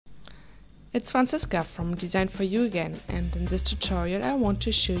It's Franziska from Design for You again, and in this tutorial I want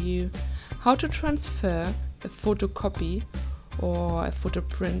to show you how to transfer a photocopy or a photo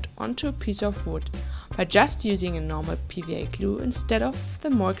print onto a piece of wood by just using a normal PVA glue instead of the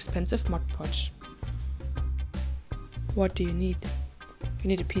more expensive Mod Podge. What do you need? You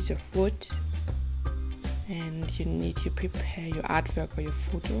need a piece of wood, and you need to prepare your artwork or your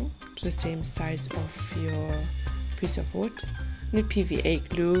photo to the same size of your piece of wood. You need PVA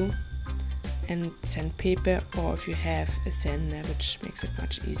glue and sandpaper, or if you have a sander, which makes it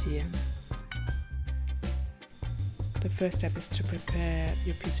much easier. The first step is to prepare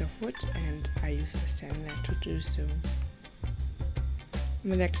your piece of wood, and I used a sander to do so. In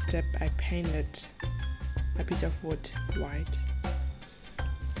the next step I painted a piece of wood white.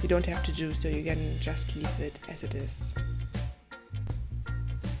 You don't have to do so, you can just leave it as it is.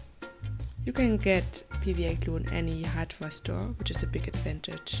 You can get PVA glue in any hardware store, which is a big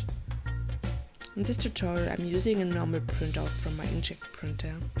advantage. In this tutorial I'm using a normal printout from my inkjet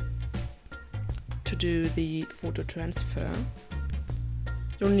printer to do the photo transfer.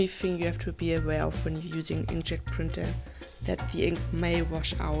 The only thing you have to be aware of when you're using inkjet printer, that the ink may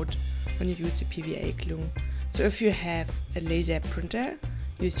wash out when you use the PVA glue. So if you have a laser printer,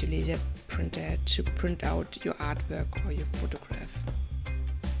 use your laser printer to print out your artwork or your photograph.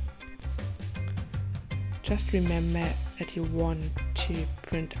 Just remember that you want to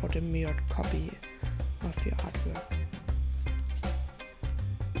print out a mirrored copy of your artwork.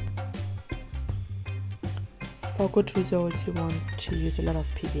 For good results you want to use a lot of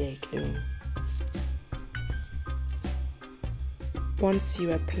PVA glue. Once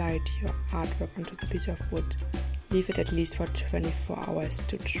you applied your artwork onto the piece of wood, leave it at least for 24 hours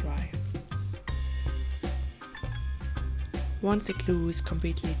to dry. Once the glue is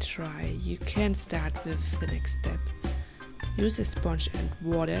completely dry, you can start with the next step. Use a sponge and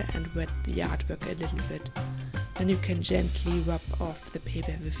water and wet the artwork a little bit. Then you can gently rub off the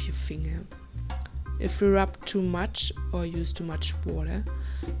paper with your finger. If you rub too much or use too much water,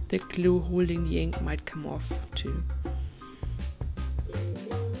 the glue holding the ink might come off too.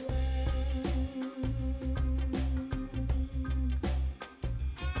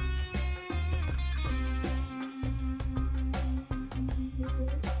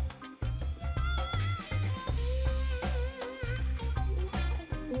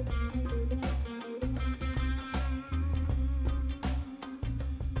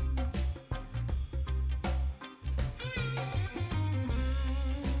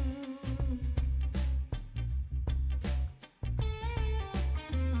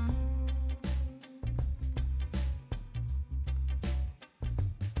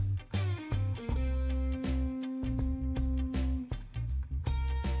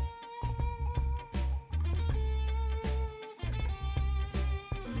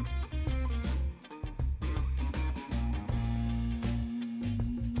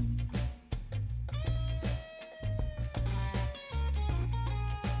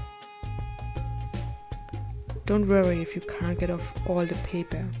 Don't worry if you can't get off all the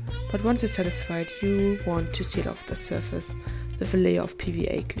paper, but once you're satisfied, you want to seal off the surface with a layer of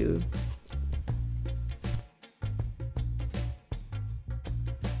PVA glue.